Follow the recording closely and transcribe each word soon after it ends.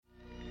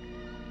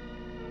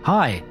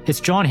Hi,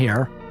 it's John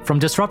here from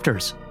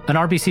Disruptors, an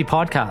RBC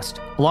podcast,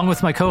 along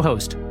with my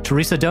co-host,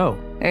 Teresa Doe.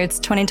 It's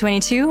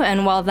 2022,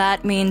 and while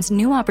that means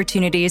new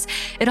opportunities,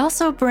 it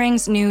also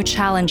brings new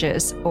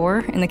challenges, or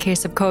in the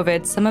case of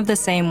COVID, some of the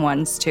same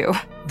ones too.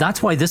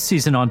 That's why this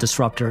season on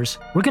Disruptors,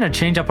 we're going to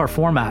change up our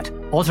format,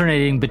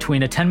 alternating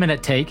between a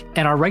 10-minute take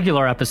and our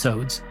regular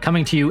episodes,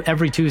 coming to you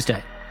every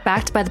Tuesday.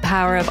 Backed by the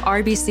power of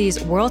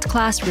RBC's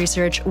world-class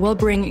research, we'll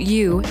bring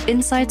you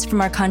insights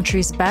from our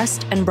country's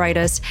best and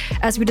brightest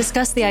as we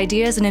discuss the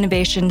ideas and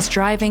innovations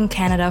driving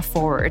Canada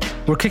forward.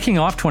 We're kicking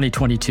off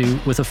 2022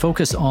 with a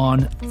focus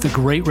on the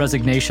Great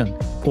Resignation,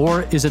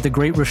 or is it the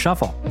Great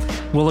Reshuffle?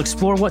 We'll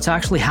explore what's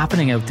actually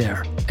happening out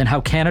there and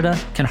how Canada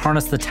can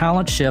harness the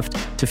talent shift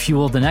to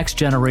fuel the next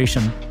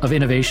generation of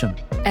innovation.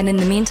 And in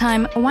the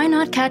meantime, why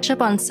not catch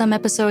up on some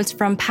episodes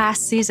from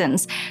past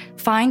seasons?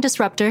 Find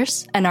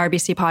Disruptors, an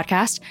RBC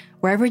podcast,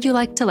 wherever you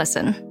like to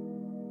listen.